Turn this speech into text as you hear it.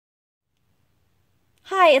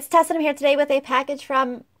Hi, it's Tess and I'm here today with a package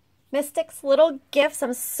from Mystic's Little Gifts.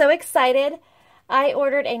 I'm so excited. I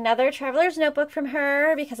ordered another Traveler's Notebook from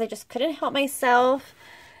her because I just couldn't help myself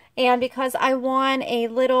and because I won a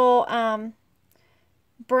little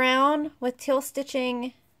brown with teal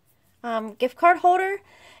stitching gift card holder,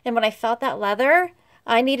 and when I felt that leather,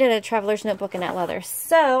 I needed a Traveler's Notebook in that leather.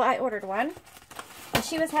 So I ordered one, and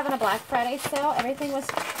she was having a Black Friday sale. Everything was,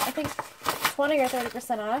 I think, 20 or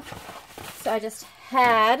 30% off. So I just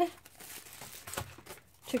had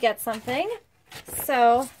to get something.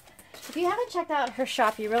 So if you haven't checked out her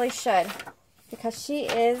shop, you really should, because she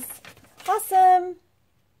is awesome.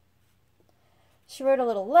 She wrote a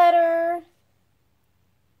little letter.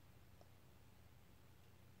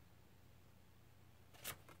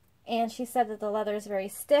 And she said that the leather is very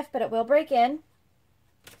stiff, but it will break in.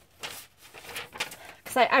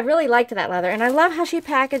 Because I really liked that leather, and I love how she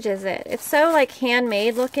packages it. It's so like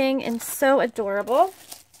handmade looking and so adorable.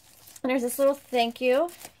 And there's this little thank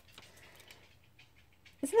you.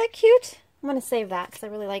 Isn't that cute? I'm going to save that because I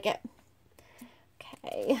really like it.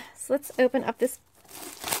 Okay, so let's open up this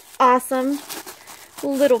awesome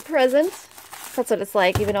little present. That's what it's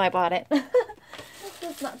like, even though I bought it.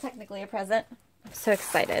 It's not technically a present. I'm so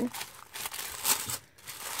excited.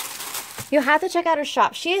 You have to check out her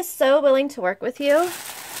shop. She is so willing to work with you.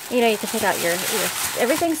 You know, you can pick out your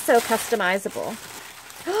everything's so customizable.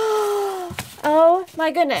 Oh my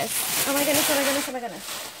goodness. Oh my goodness, oh my goodness, oh my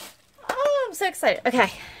goodness. Oh, I'm so excited. Okay.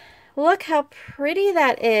 Look how pretty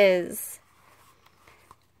that is.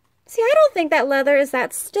 See, I don't think that leather is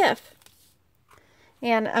that stiff.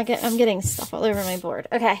 And I'm getting stuff all over my board.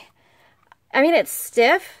 Okay. I mean, it's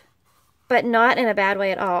stiff, but not in a bad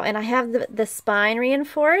way at all. And I have the spine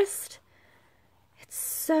reinforced. It's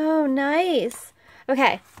so nice.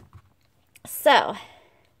 Okay, so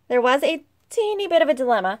there was a teeny bit of a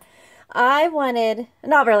dilemma. I wanted,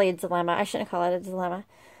 not really a dilemma, I shouldn't call it a dilemma.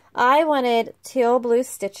 I wanted teal blue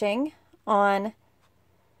stitching on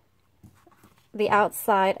the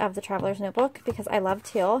outside of the Traveler's Notebook because I love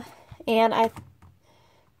teal. And I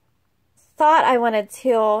thought I wanted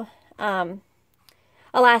teal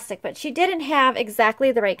elastic, but she didn't have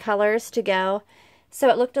exactly the right colors to go, so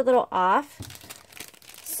it looked a little off.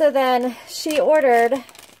 So then she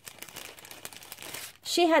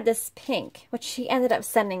had this pink, which she ended up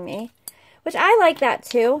sending me, which I like that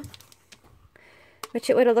too, which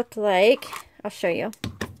it would have looked like, I'll show you.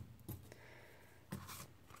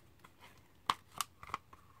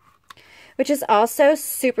 Which is also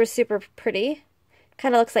super, super pretty.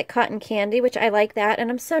 Kind of looks like cotton candy, which I like that. And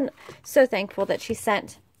I'm so thankful that she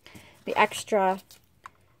sent the extra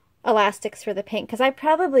elastics for the pink, because I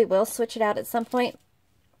probably will switch it out at some point.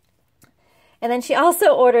 And then she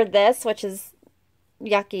also ordered this, which is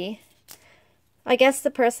yucky. I guess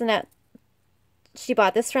the person that she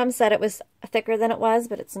bought this from said it was thicker than it was,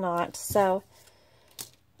 but it's not. So,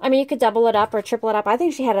 I mean, you could double it up or triple it up. I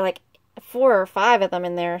think she had like 4 or 5 of them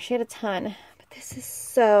in there. She had a ton. But this is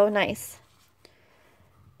so nice.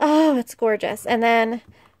 Oh, it's gorgeous. And then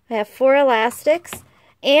I have 4 elastics,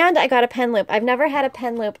 and I got a pen loop. I've never had a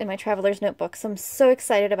pen loop in my Traveler's Notebook, so I'm so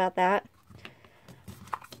excited about that.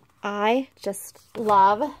 I just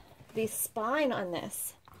love the spine on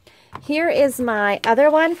this. Here is my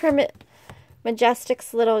other one from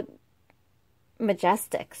Mystic's Little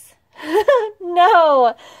Gifts. Why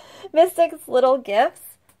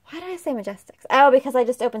did I say Majestics? Oh, because I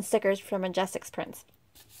just opened stickers from Majestics prints.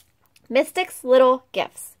 Mystic's Little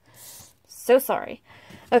Gifts. So sorry.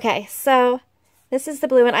 Okay, so this is the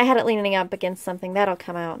blue one. I had it leaning up against something. That'll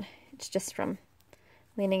come out. It's just from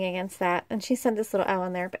leaning against that. And she sent this little owl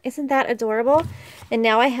in there. But isn't that adorable? And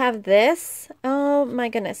now I have this. Oh my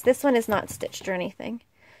goodness. This one is not stitched or anything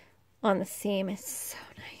on the seam. It's so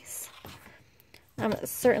nice. I'm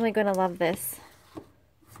certainly going to love this.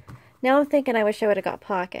 Now I'm thinking I wish I would have got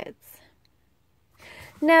pockets.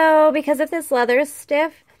 No, because if this leather is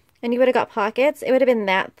stiff and you would have got pockets, it would have been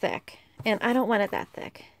that thick. And I don't want it that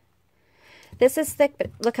thick. This is thick,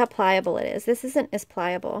 but look how pliable it is. This isn't as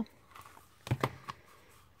pliable.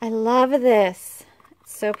 I love this.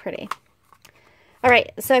 It's so pretty. All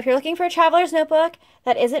right, so if you're looking for a Traveler's Notebook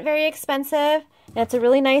that isn't very expensive, and it's a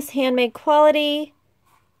really nice handmade quality,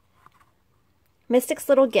 Mystic's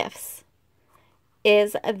Little Gifts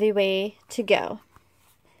is the way to go,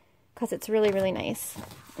 because it's really, really nice.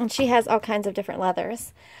 And she has all kinds of different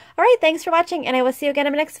leathers. All right, thanks for watching, and I will see you again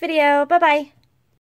in my next video. Bye-bye.